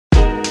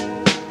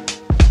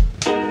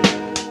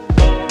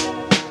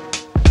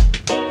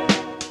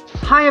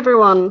Hi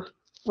everyone,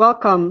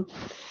 welcome.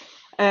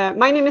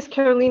 My name is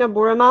Carolina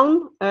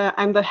Boremalm.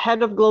 I'm the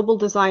head of global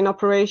design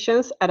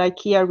operations at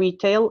IKEA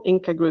Retail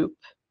Inca Group.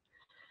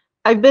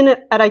 I've been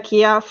at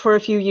IKEA for a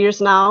few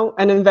years now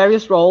and in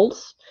various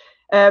roles,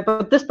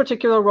 but this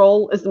particular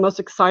role is the most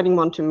exciting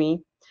one to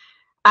me.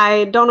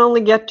 I don't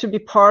only get to be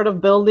part of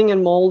building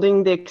and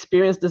molding the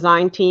experience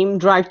design team,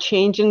 drive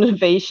change and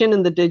innovation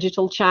in the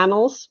digital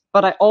channels,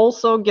 but I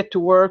also get to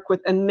work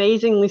with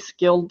amazingly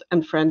skilled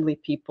and friendly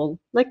people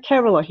like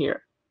Carola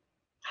here.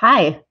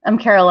 Hi, I'm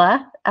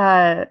Carola.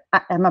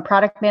 I'm a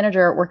product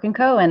manager at Work &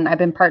 Co, and I've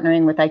been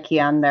partnering with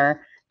IKEA on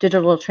their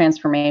digital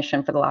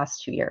transformation for the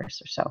last 2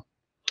 years or so.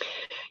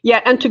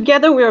 Yeah, and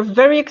together we are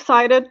very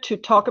excited to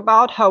talk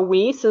about how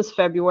we, since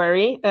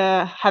February,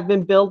 have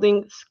been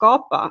building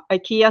Skapa,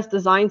 IKEA's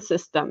design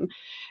system,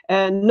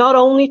 not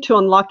only to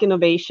unlock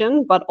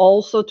innovation, but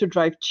also to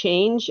drive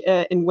change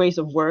in ways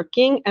of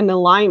working and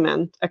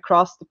alignment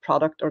across the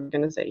product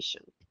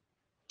organization.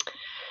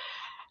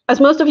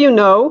 As most of you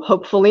know,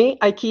 hopefully,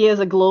 IKEA is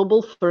a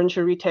global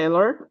furniture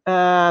retailer,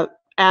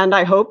 and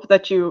I hope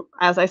that you,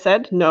 as I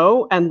said,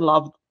 know and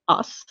love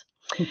us.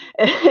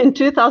 In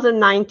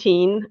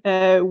 2019,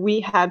 we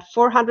had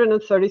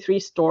 433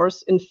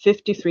 stores in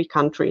 53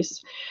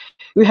 countries.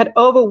 We had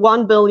over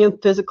 1 billion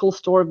physical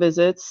store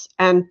visits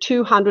and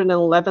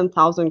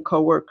 211,000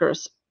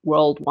 co-workers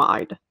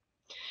worldwide.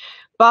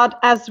 But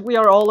as we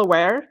are all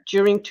aware,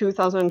 during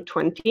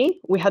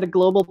 2020, we had a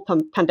global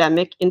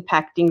pandemic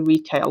impacting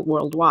retail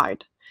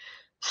worldwide.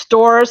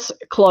 Stores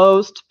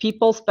closed,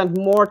 people spent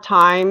more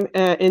time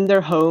in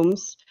their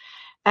homes,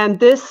 and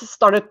this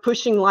started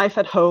pushing life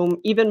at home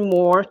even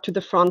more to the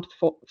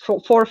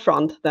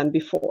forefront than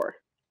before.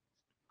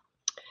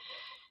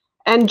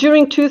 And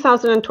during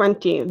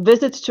 2020,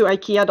 visits to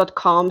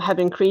IKEA.com have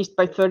increased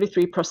by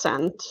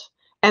 33%,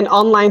 and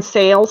online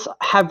sales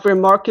have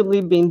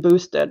remarkably been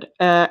boosted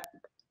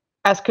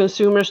as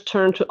consumers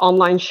turn to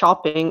online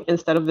shopping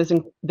instead of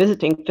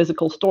visiting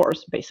physical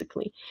stores,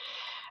 basically.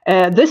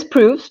 This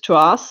proves to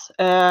us,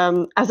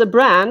 as a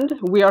brand,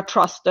 we are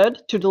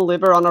trusted to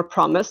deliver on our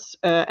promise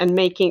and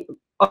making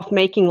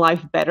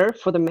life better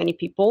for the many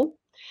people.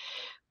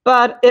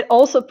 But it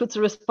also puts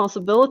a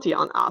responsibility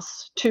on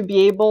us to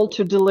be able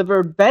to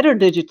deliver better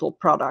digital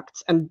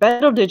products and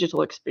better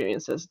digital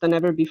experiences than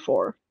ever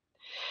before.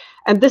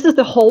 And this is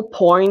the whole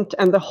point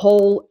and the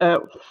whole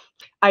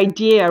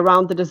idea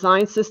around the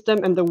design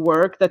system and the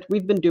work that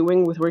we've been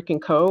doing with Work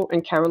 & Co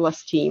and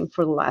Carola's team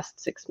for the last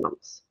 6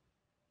 months.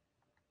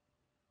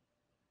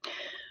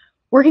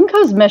 Work &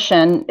 Co's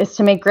mission is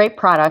to make great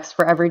products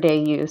for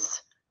everyday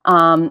use.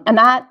 And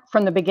that,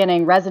 from the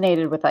beginning,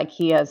 resonated with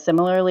IKEA's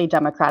similarly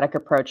democratic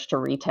approach to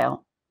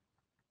retail.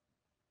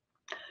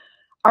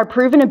 Our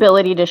proven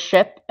ability to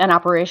ship and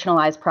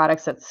operationalize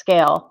products at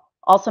scale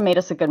also made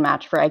us a good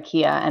match for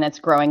IKEA and its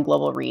growing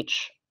global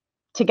reach.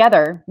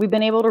 Together, we've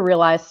been able to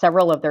realize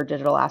several of their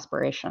digital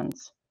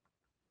aspirations.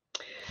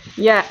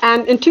 Yeah,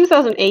 and in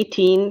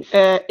 2018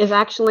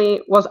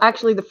 was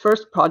actually the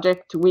first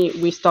project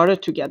we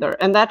started together,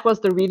 and that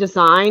was the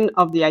redesign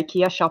of the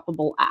IKEA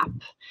shoppable app.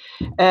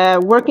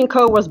 Work &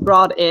 Co was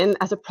brought in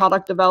as a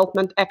product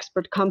development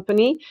expert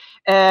company,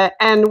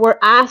 and were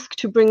asked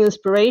to bring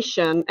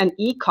inspiration and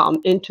e-com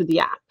into the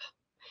app.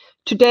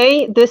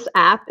 Today, this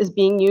app is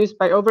being used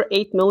by over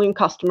 8 million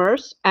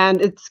customers,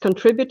 and it's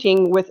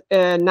contributing with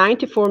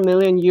 94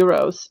 million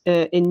euros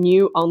in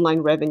new online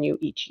revenue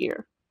each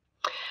year.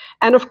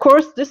 And of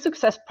course, this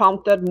success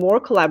prompted more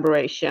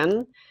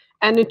collaboration.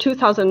 And in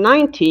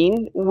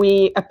 2019,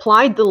 we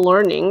applied the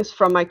learnings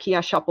from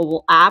IKEA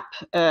Shoppable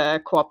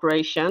App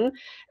cooperation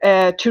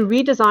to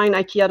redesign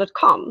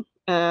IKEA.com,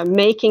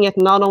 making it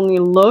not only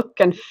look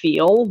and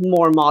feel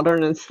more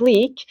modern and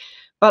sleek,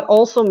 but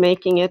also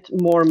making it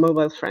more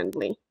mobile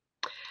friendly.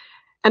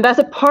 And as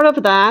a part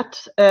of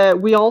that,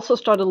 we also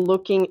started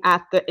looking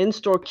at the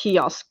in-store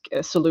kiosk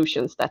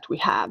solutions that we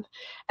have.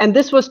 And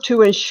this was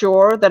to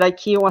ensure that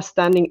IKEA was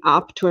standing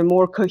up to a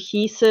more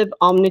cohesive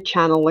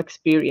omni-channel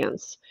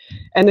experience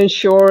and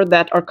ensure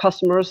that our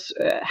customers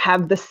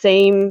have the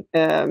same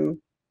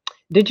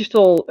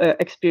digital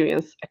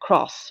experience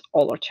across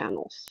all our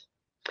channels.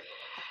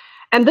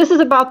 And this is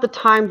about the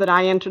time that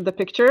I entered the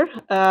picture,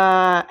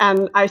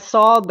 and I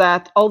saw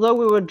that although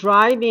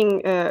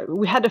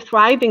we had a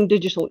thriving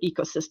digital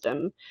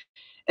ecosystem,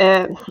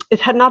 it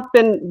had not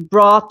been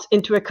brought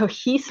into a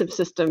cohesive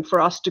system for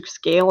us to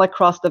scale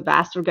across the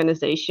vast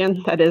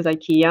organization that is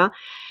IKEA.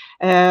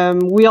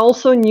 We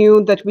also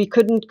knew that we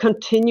couldn't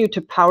continue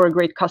to power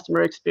great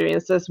customer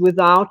experiences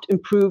without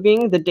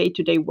improving the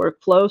day-to-day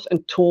workflows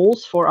and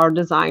tools for our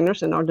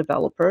designers and our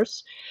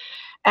developers.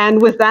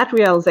 And with that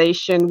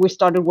realization, we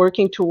started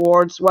working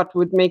towards what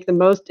would make the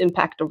most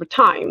impact over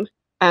time,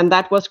 and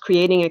that was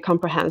creating a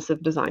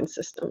comprehensive design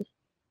system.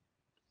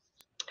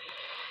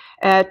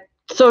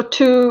 So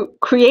to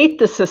create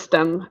the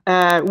system,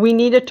 we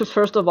needed to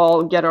first of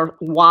all get our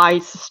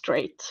whys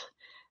straight.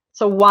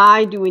 So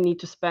why do we need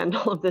to spend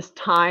all of this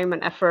time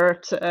and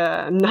effort,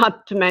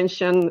 not to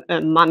mention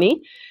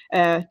money,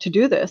 to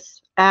do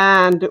this?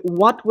 and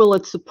what will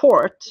it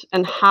support,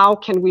 and how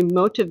can we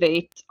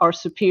motivate our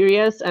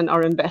superiors and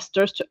our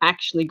investors to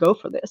actually go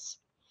for this?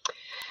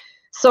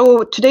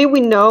 So today we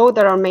know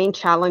that our main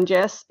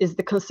challenges is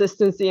the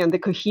consistency and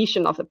the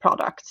cohesion of the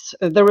products,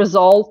 the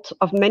result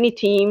of many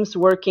teams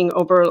working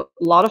over a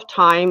lot of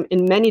time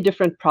in many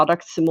different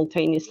products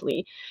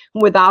simultaneously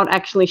without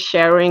actually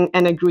sharing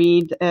an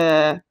agreed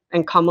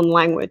and common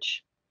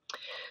language.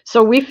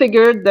 So we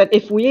figured that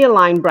if we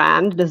align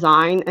brand,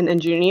 design, and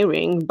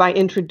engineering by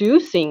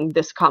introducing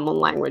this common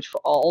language for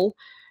all,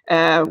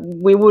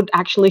 we would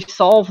actually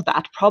solve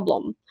that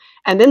problem.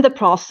 And in the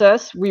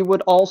process, we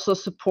would also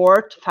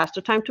support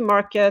faster time to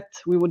market,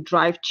 we would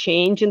drive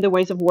change in the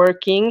ways of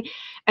working,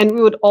 and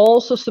we would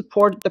also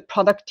support the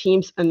product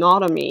team's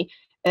autonomy,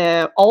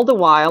 all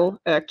the while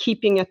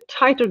keeping a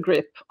tighter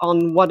grip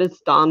on what is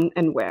done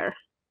and where.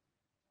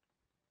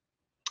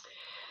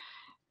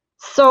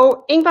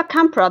 So Ingvar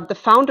Kamprad, the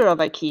founder of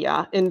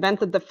IKEA,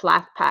 invented the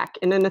flat pack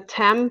in an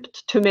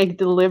attempt to make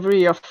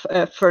delivery of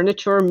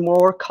furniture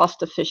more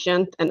cost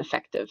efficient and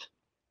effective.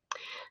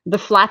 The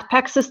flat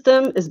pack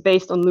system is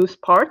based on loose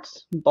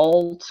parts,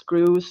 bolts,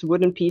 screws,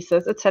 wooden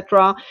pieces,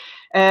 etc.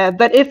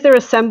 That if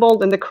they're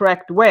assembled in the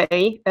correct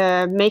way,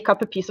 make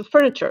up a piece of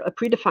furniture, a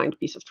predefined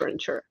piece of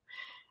furniture.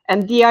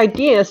 And the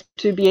idea is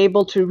to be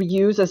able to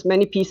reuse as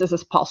many pieces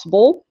as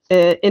possible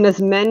in as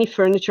many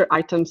furniture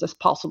items as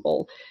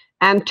possible,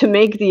 and to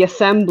make the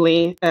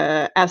assembly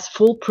as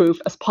foolproof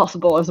as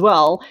possible as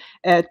well.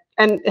 And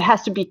it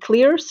has to be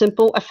clear,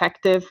 simple,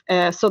 effective,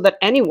 so that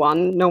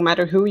anyone, no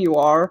matter who you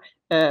are,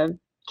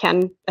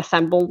 can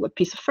assemble a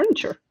piece of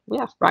furniture.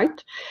 Yeah,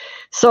 right.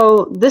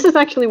 So this is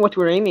actually what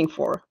we're aiming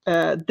for.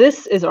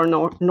 This is our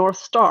North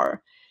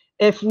Star.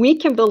 If we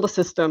can build a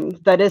system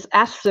that is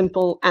as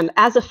simple and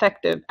as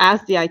effective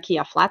as the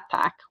IKEA flat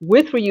pack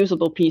with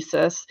reusable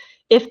pieces,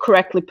 if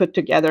correctly put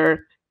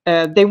together,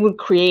 they will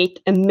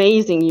create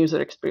amazing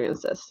user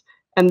experiences.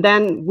 And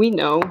then we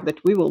know that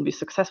we will be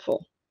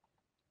successful.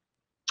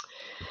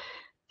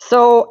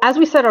 So as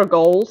we set our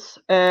goals,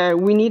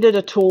 we needed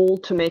a tool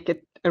to make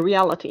it a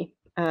reality.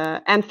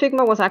 And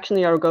Figma was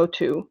actually our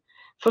go-to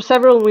for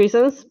several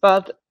reasons,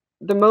 but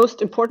the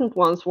most important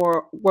ones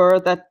were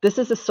that this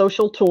is a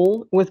social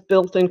tool with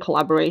built-in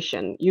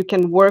collaboration. You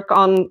can work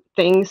on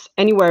things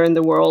anywhere in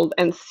the world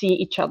and see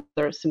each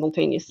other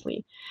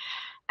simultaneously.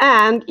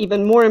 And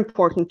even more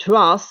important to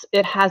us,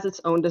 it has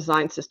its own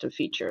design system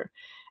feature.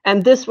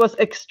 And this was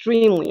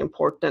extremely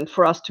important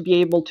for us to be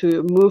able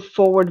to move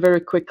forward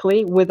very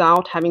quickly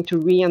without having to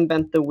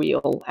reinvent the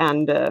wheel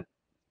and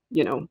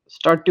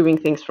start doing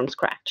things from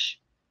scratch.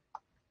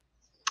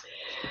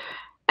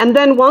 And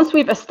then once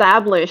we've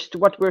established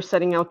what we're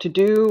setting out to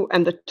do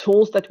and the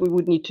tools that we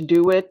would need to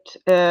do it,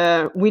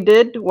 we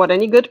did what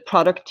any good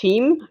product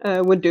team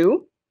would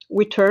do.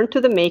 We turned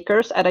to the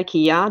makers at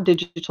IKEA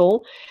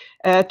Digital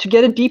to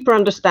get a deeper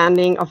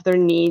understanding of their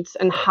needs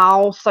and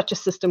how such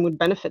a system would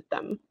benefit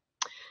them.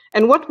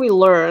 And what we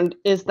learned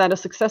is that a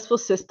successful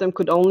system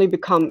could only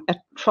become a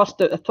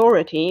trusted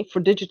authority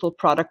for digital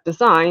product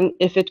design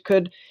if it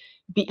could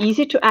be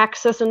easy to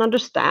access and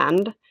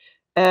understand.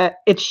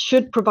 It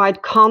should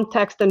provide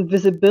context and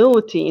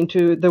visibility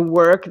into the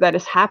work that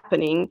is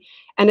happening,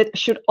 and it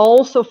should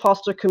also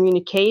foster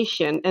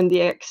communication and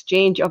the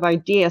exchange of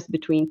ideas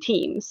between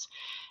teams.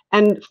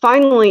 And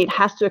finally, it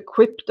has to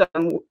equip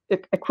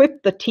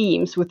the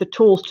teams with the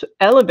tools to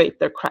elevate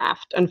their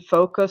craft and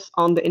focus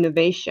on the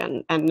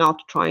innovation and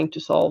not trying to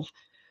solve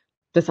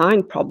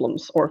design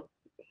problems or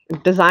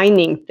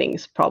designing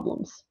things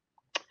problems.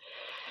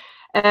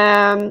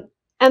 And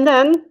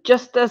then,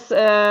 just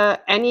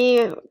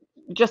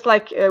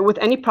like with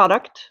any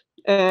product,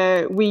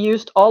 we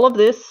used all of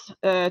this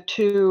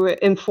to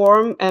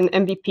inform an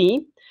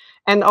MVP.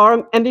 And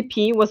our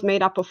MVP was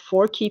made up of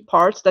 4 key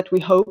parts that we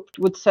hoped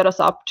would set us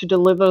up to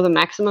deliver the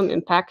maximum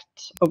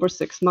impact over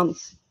 6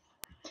 months.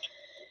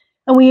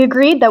 And we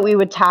agreed that we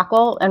would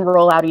tackle and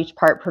roll out each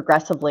part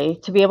progressively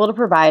to be able to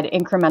provide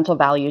incremental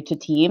value to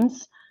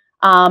teams,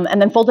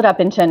 and then fold it up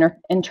into an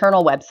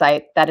internal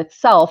website that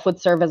itself would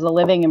serve as a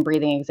living and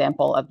breathing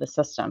example of the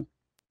system.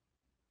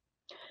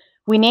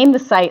 We named the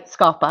site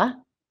Skapa,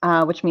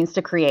 which means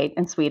to create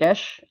in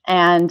Swedish.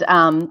 And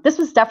this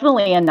was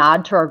definitely a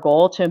nod to our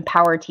goal to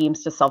empower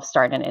teams to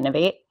self-start and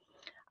innovate.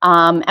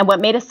 And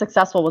what made us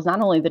successful was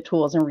not only the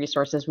tools and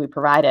resources we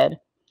provided,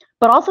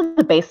 but also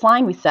the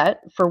baseline we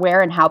set for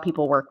where and how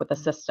people work with the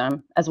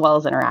system, as well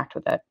as interact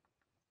with it.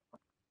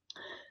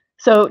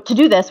 So to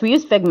do this, we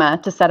used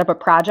Figma to set up a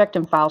project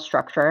and file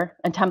structure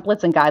and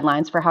templates and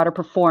guidelines for how to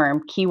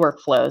perform key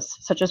workflows,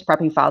 such as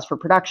prepping files for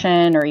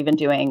production or even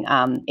doing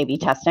A/B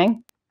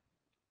testing.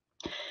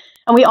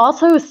 And we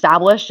also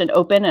established an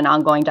open and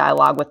ongoing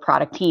dialogue with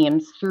product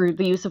teams through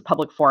the use of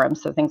public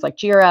forums, so things like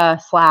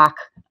Jira, Slack,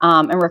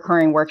 and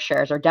recurring work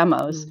shares or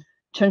demos,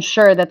 to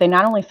ensure that they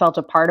not only felt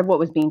a part of what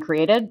was being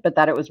created, but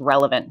that it was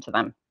relevant to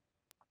them.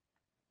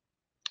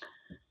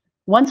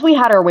 Once we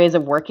had our ways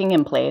of working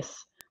in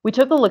place, we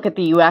took a look at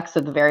the UX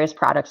of the various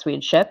products we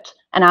had shipped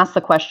and asked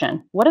the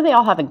question, what do they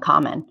all have in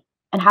common?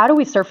 And how do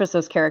we surface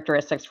those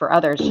characteristics for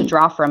others to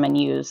draw from and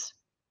use,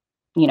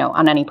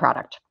 on any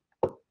product?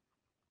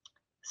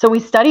 So we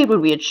studied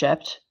what we had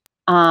shipped,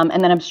 and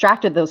then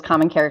abstracted those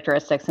common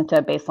characteristics into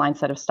a baseline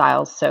set of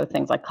styles, so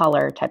things like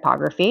color,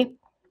 typography.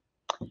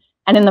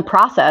 And in the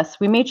process,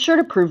 we made sure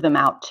to prove them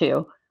out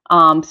too.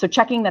 So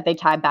checking that they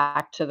tie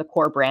back to the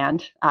core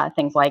brand,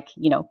 things like,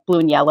 blue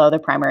and yellow, the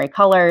primary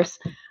colors,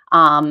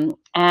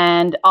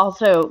 and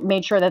also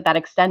made sure that that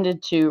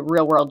extended to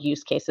real world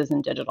use cases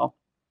in digital.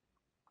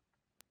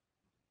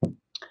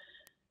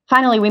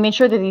 Finally, we made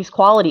sure that these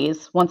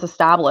qualities, once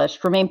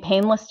established, remain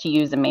painless to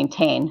use and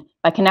maintain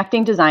by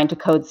connecting design to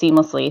code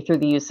seamlessly through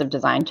the use of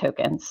design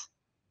tokens.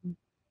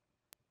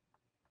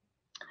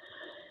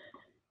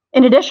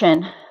 In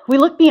addition, we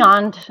look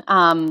beyond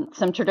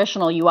some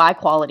traditional UI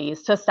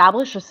qualities to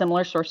establish a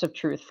similar source of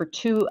truth for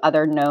two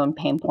other known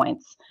pain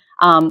points.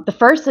 The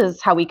first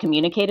is how we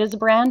communicate as a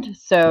brand,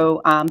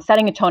 so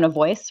setting a tone of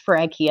voice for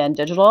IKEA and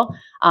digital,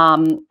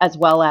 as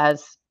well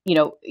as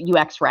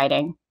UX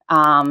writing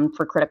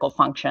for critical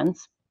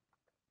functions.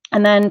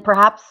 And then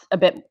perhaps a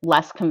bit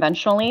less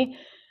conventionally,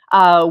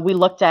 we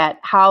looked at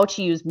how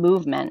to use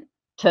movement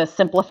to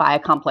simplify a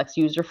complex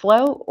user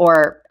flow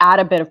or add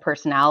a bit of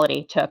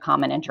personality to a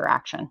common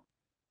interaction.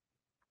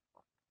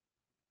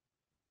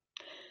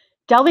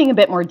 Delving a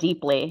bit more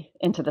deeply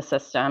into the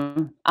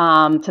system,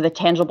 to the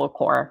tangible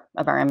core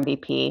of our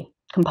MVP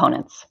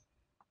components.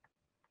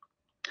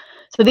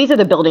 So these are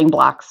the building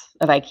blocks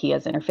of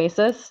IKEA's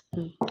interfaces.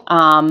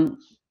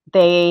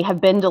 They have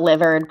been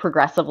delivered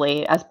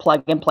progressively as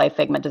plug-and-play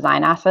Figma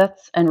design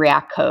assets and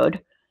React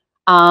code.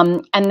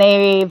 And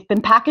they've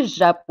been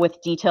packaged up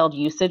with detailed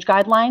usage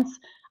guidelines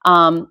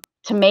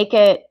to make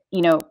it,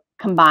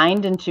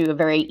 combined into a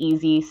very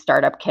easy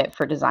startup kit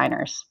for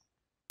designers.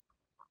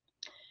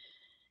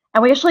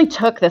 And we actually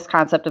took this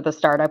concept of the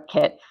startup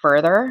kit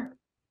further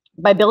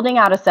by building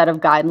out a set of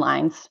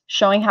guidelines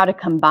showing how to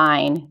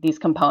combine these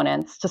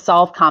components to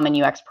solve common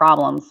UX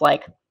problems,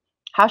 like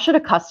how should a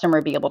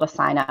customer be able to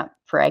sign up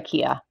for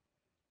IKEA?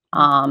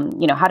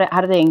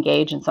 How do they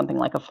engage in something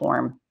like a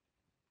form?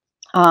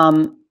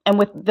 And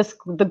with this,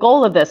 the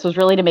goal of this was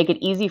really to make it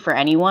easy for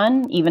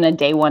anyone, even a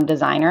day one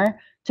designer,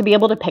 to be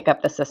able to pick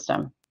up the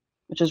system,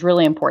 which is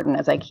really important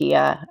as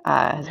IKEA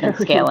has been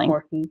scaling.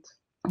 Important.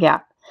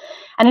 Yeah.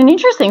 And an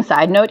interesting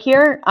side note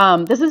here,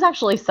 this is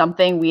actually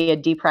something we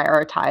had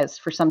deprioritized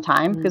for some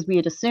time because we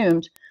had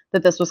assumed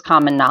that this was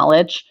common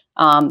knowledge,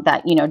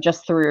 that,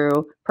 just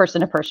through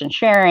person-to-person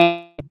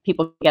sharing,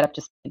 people could get up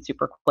to speed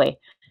super quickly.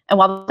 And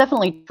while that's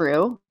definitely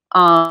true,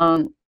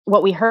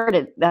 what we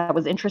heard that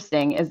was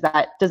interesting is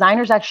that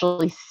designers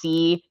actually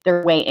see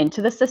their way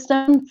into the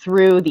system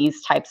through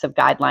these types of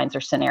guidelines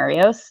or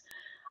scenarios.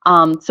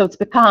 So it's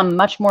become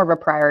much more of a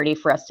priority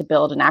for us to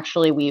build, and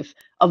actually we've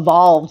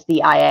evolved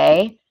the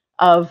IA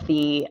of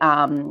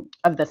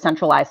the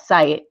centralized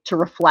site to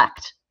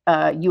reflect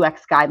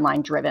UX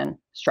guideline driven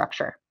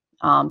structure.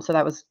 So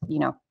that was,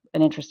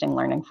 an interesting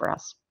learning for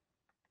us.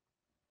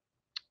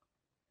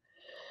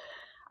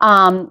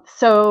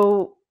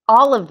 So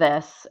all of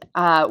this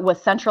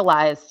was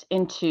centralized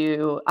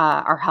into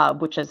our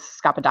hub, which is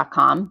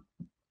scapa.com.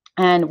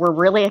 And we're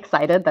really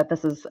excited that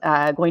this is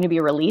going to be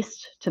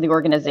released to the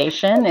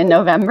organization in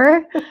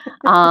November.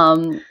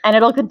 And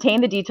it'll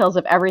contain the details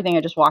of everything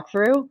I just walked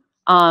through.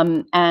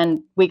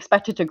 And we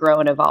expect it to grow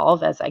and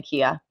evolve as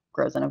IKEA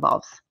grows and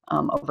evolves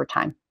over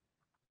time.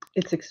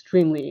 It's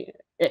extremely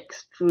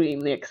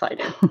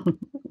exciting.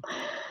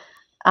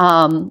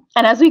 And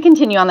as we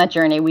continue on that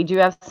journey, we do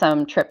have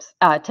some tips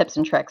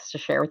and tricks to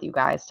share with you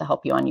guys to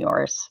help you on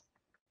yours.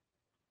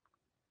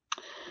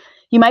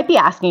 You might be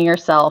asking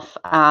yourself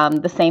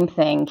the same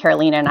thing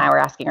Karolina and I were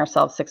asking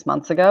ourselves 6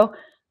 months ago.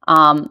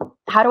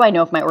 How do I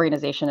know if my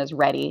organization is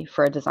ready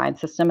for a design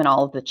system and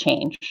all of the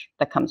change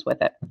that comes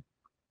with it?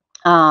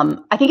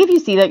 I think if you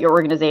see that your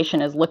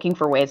organization is looking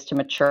for ways to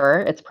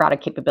mature its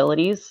product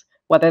capabilities,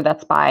 whether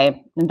that's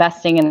by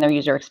investing in their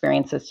user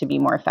experiences to be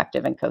more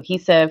effective and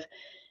cohesive,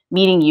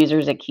 meeting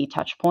users at key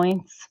touch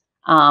points,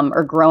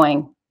 or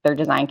growing their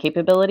design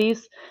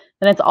capabilities,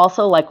 then it's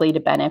also likely to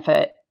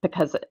benefit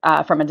because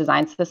from a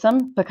design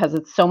system, because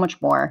it's so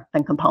much more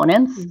than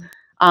components.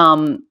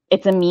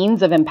 It's a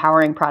means of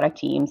empowering product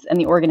teams and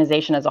the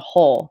organization as a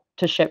whole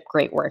to ship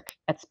great work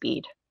at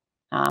speed.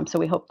 So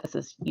we hope this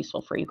is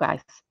useful for you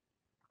guys.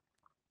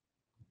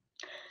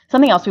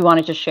 Something else we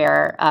wanted to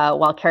share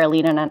while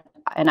Karolina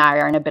and I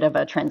are in a bit of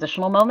a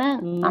transitional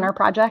moment on our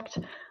project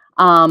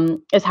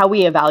is how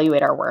we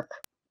evaluate our work.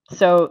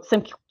 So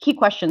some key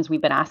questions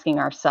we've been asking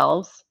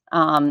ourselves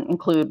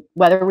include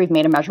whether we've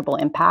made a measurable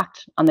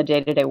impact on the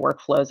day-to-day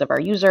workflows of our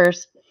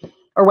users,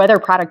 or whether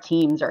product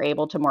teams are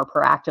able to more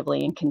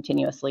proactively and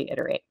continuously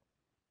iterate.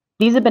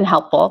 These have been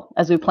helpful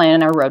as we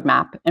plan our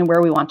roadmap and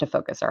where we want to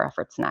focus our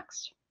efforts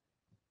next.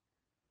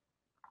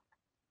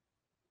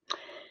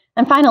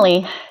 And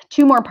finally,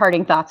 2 more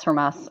parting thoughts from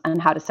us on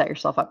how to set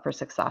yourself up for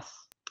success.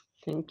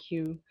 Thank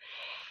you.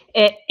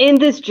 In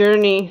this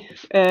journey,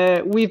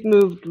 we've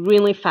moved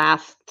really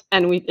fast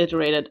and we've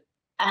iterated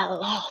a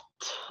lot,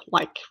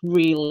 like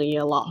really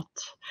a lot.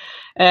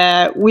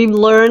 We've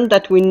learned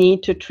that we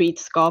need to treat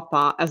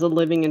Skapa as a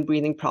living and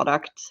breathing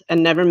product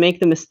and never make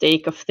the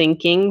mistake of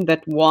thinking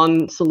that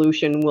one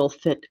solution will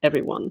fit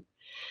everyone.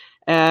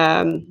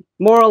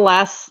 More or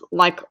less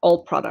like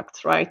all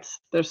products, right?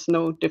 There's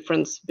no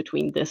difference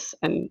between this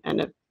and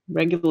a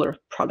regular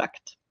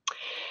product.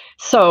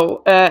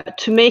 So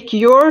to make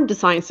your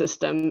design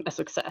system a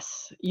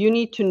success, you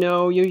need to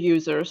know your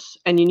users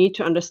and you need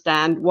to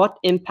understand what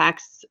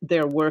impacts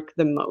their work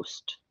the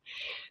most.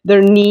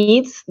 Their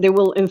needs, they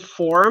will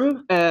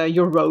inform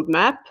your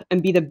roadmap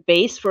and be the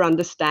base for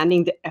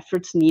understanding the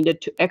efforts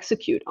needed to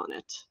execute on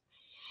it.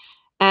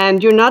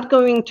 And you're not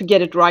going to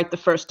get it right the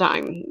first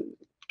time.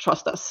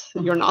 Trust us,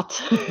 you're not.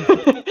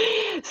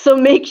 So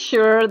make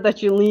sure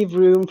that you leave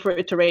room for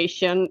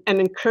iteration and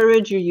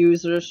encourage your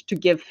users to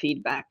give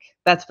feedback.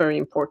 That's very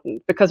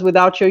important, because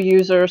without your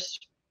users,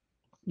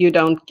 you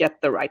don't get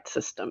the right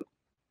system.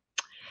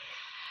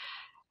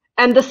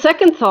 And the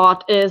second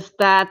thought is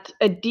that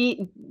a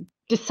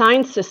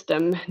design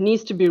system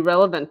needs to be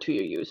relevant to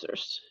your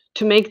users.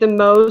 To make the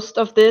most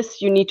of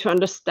this, you need to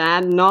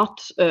understand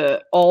not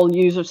all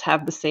users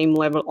have the same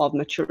level of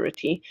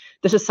maturity.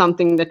 This is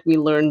something that we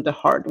learned the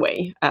hard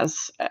way,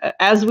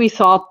 as we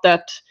thought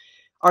that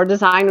our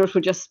designers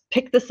would just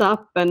pick this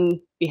up and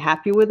be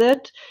happy with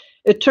it.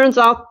 It turns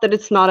out that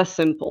it's not as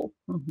simple.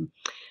 Mm-hmm.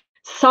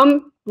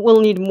 Some will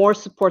need more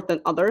support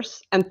than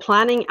others, and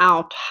planning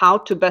out how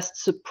to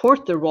best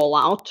support the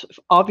rollout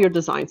of your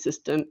design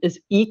system is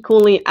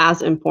equally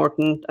as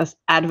important as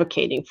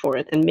advocating for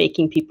it and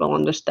making people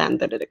understand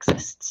that it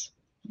exists.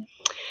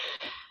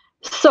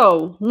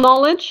 So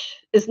knowledge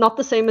is not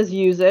the same as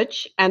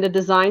usage, and a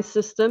design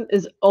system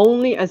is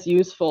only as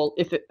useful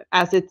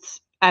as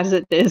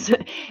it is,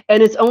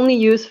 and it's only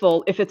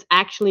useful if it's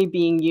actually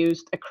being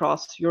used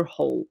across your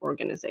whole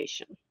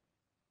organization.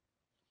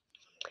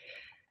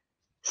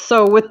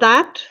 So with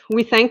that,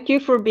 we thank you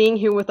for being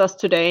here with us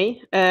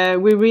today.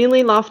 We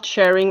really loved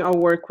sharing our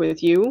work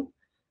with you.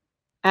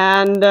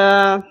 And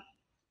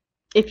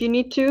if you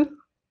need to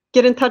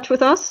get in touch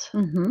with us.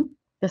 Mm-hmm.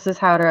 This is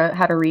how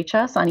to reach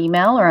us on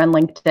email or on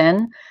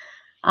LinkedIn.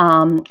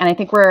 And I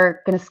think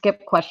we're going to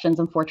skip questions,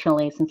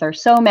 unfortunately, since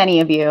there's so many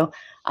of you.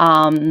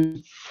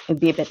 It'd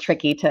be a bit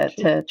tricky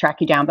to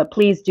track you down, but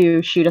please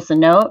do shoot us a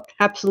note.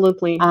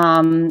 Absolutely.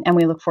 And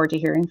we look forward to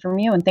hearing from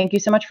you. And thank you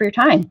so much for your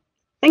time.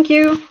 Thank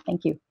you.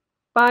 Thank you.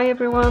 Bye,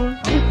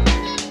 everyone.